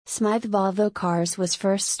Smythe Volvo Cars was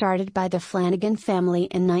first started by the Flanagan family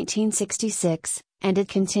in 1966, and it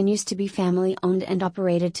continues to be family-owned and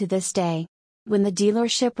operated to this day. When the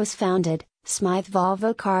dealership was founded, Smythe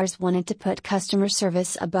Volvo Cars wanted to put customer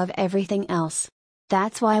service above everything else.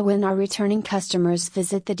 That's why when our returning customers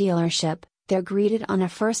visit the dealership, they're greeted on a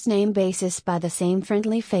first-name basis by the same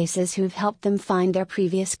friendly faces who've helped them find their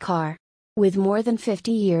previous car. With more than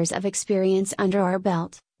 50 years of experience under our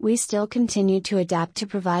belt, we still continue to adapt to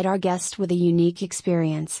provide our guests with a unique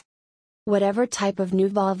experience. Whatever type of new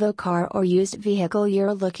Volvo car or used vehicle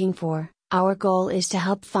you're looking for, our goal is to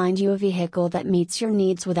help find you a vehicle that meets your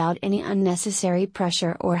needs without any unnecessary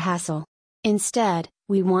pressure or hassle. Instead,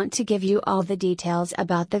 we want to give you all the details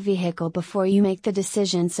about the vehicle before you make the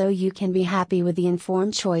decision so you can be happy with the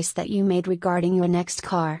informed choice that you made regarding your next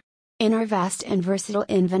car. In our vast and versatile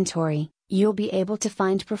inventory, you'll be able to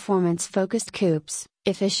find performance-focused coupes,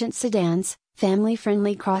 efficient sedans,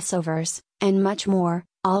 family-friendly crossovers, and much more,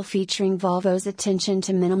 all featuring Volvo's attention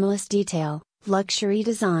to minimalist detail, luxury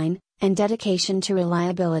design, and dedication to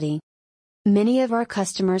reliability. Many of our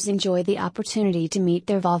customers enjoy the opportunity to meet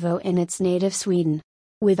their Volvo in its native Sweden.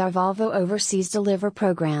 With our Volvo Overseas Deliver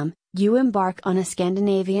program, you embark on a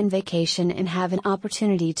Scandinavian vacation and have an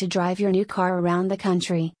opportunity to drive your new car around the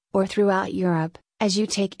country, or throughout Europe, as you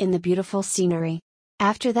take in the beautiful scenery.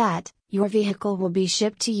 After that, your vehicle will be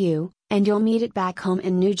shipped to you, and you'll meet it back home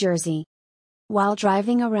in New Jersey. While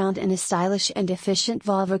driving around in a stylish and efficient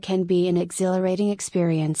Volvo can be an exhilarating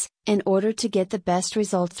experience, in order to get the best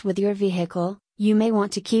results with your vehicle, you may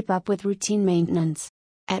want to keep up with routine maintenance.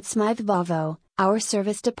 At Smythe Volvo, our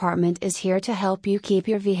service department is here to help you keep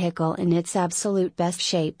your vehicle in its absolute best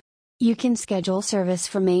shape. You can schedule service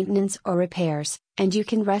for maintenance or repairs, and you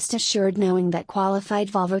can rest assured knowing that qualified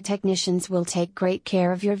Volvo technicians will take great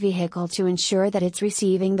care of your vehicle to ensure that it's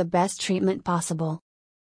receiving the best treatment possible.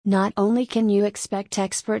 Not only can you expect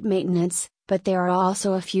expert maintenance, but there are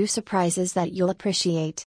also a few surprises that you'll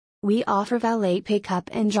appreciate. We offer valet pickup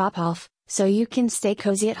and drop-off, so you can stay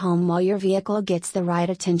cozy at home while your vehicle gets the right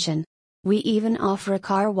attention. We even offer a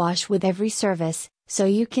car wash with every service, so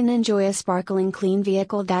you can enjoy a sparkling clean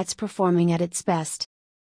vehicle that's performing at its best.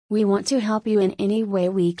 We want to help you in any way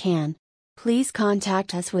we can. Please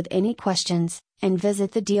contact us with any questions, and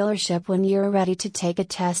visit the dealership when you're ready to take a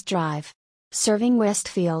test drive. Serving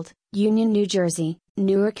Westfield, Union, New Jersey,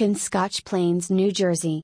 Newark and Scotch Plains, New Jersey.